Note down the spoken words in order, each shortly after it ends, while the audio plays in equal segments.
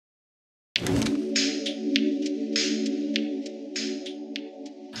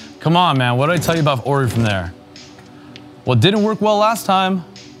Come on, man, what did I tell you about ordering from there? Well, it didn't work well last time.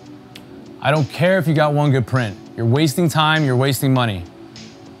 I don't care if you got one good print. You're wasting time, you're wasting money.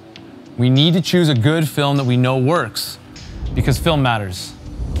 We need to choose a good film that we know works, because film matters.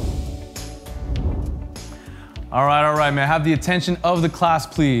 All right, may I have the attention of the class,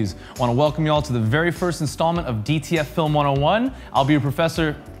 please? I want to welcome you all to the very first installment of DTF Film 101. I'll be your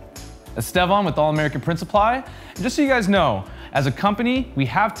Professor Estevan with All-American Print Supply. And just so you guys know, as a company, we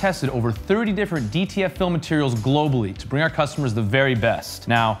have tested over 30 different DTF film materials globally to bring our customers the very best.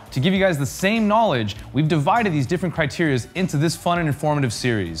 Now, to give you guys the same knowledge, we've divided these different criteria into this fun and informative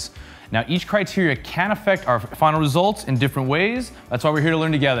series. Now, each criteria can affect our final results in different ways. That's why we're here to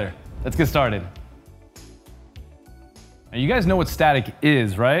learn together. Let's get started. Now, you guys know what static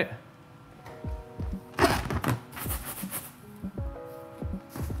is, right?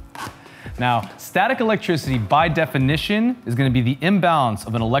 Now, static electricity, by definition, is going to be the imbalance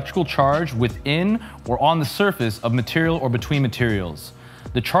of an electrical charge within or on the surface of material or between materials.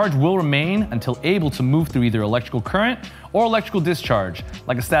 The charge will remain until able to move through either electrical current or electrical discharge,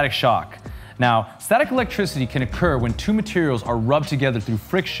 like a static shock. Now, static electricity can occur when two materials are rubbed together through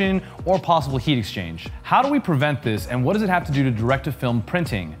friction or possible heat exchange. How do we prevent this, and what does it have to do to direct-to-film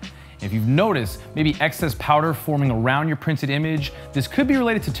printing? If you've noticed maybe excess powder forming around your printed image, this could be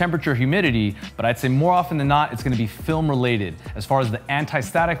related to temperature or humidity, but I'd say more often than not, it's going to be film related as far as the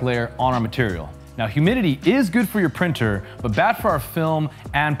anti-static layer on our material. Now, humidity is good for your printer, but bad for our film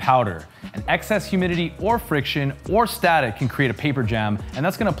and powder. And excess humidity or friction or static can create a paper jam, and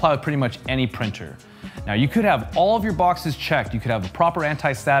that's going to apply with pretty much any printer. Now, you could have all of your boxes checked. You could have a proper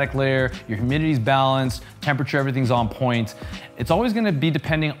anti-static layer, your humidity's balanced, temperature, everything's on point. It's always going to be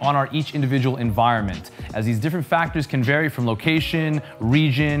depending on our each individual environment, as these different factors can vary from location,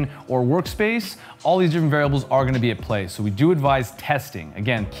 region, or workspace. All these different variables are going to be at play, so we do advise testing.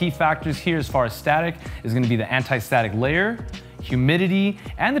 Again, key factors here as far as static is going to be the anti-static layer, humidity,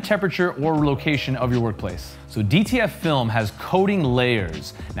 and the temperature or location of your workplace. So DTF film has coating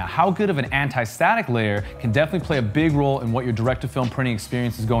layers. Now, how good of an anti-static layer can definitely play a big role in what your direct-to-film printing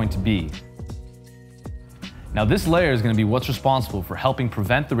experience is going to be. Now, this layer is going to be what's responsible for helping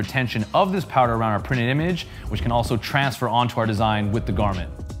prevent the retention of this powder around our printed image, which can also transfer onto our design with the garment.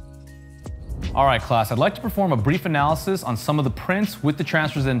 All right, class, I'd like to perform a brief analysis on some of the prints with the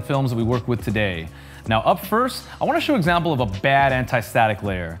transfers and films that we work with today. Now, up first, I want to show an example of a bad anti-static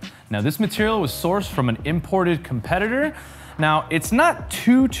layer. Now, this material was sourced from an imported competitor. Now, it's not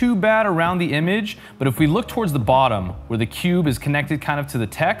too bad around the image, but if we look towards the bottom, where the cube is connected kind of to the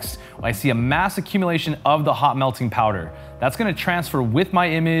text, I see a mass accumulation of the hot melting powder. That's going to transfer with my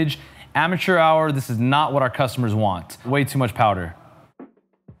image. Amateur hour, this is not what our customers want. Way too much powder.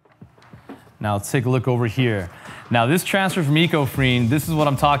 Now, let's take a look over here. Now, this transfer from EcoFreen, this is what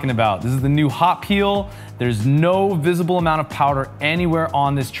I'm talking about. This is the new hot peel. There's no visible amount of powder anywhere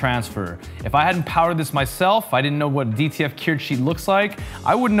on this transfer. If I hadn't powdered this myself, I didn't know what a DTF cured sheet looks like,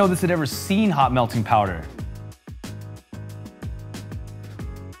 I wouldn't know this had ever seen hot melting powder.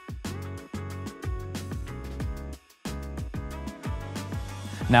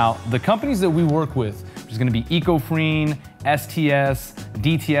 Now, the companies that we work with, which is going to be EcoFreen, STS,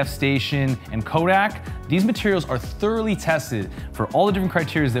 DTF Station, and Kodak, these materials are thoroughly tested for all the different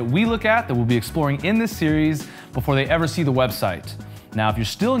criteria that we look at that we'll be exploring in this series before they ever see the website. Now, if you're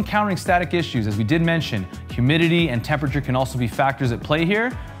still encountering static issues, as we did mention, humidity and temperature can also be factors at play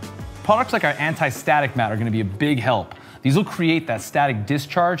here. Products like our anti-static mat are going to be a big help. These will create that static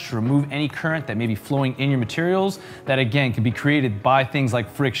discharge to remove any current that may be flowing in your materials that, again, can be created by things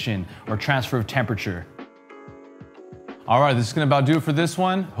like friction or transfer of temperature. All right, this is going to about do it for this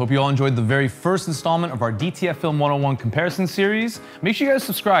one. Hope you all enjoyed the very first installment of our DTF Film 101 comparison series. Make sure you guys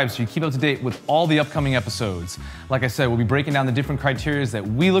subscribe so you keep up to date with all the upcoming episodes. Like I said, we'll be breaking down the different criteria that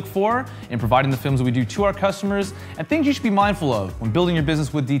we look for in providing the films that we do to our customers and things you should be mindful of when building your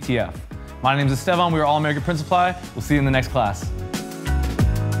business with DTF. My name is Estevan. We are All-American Print Supply. We'll see you in the next class.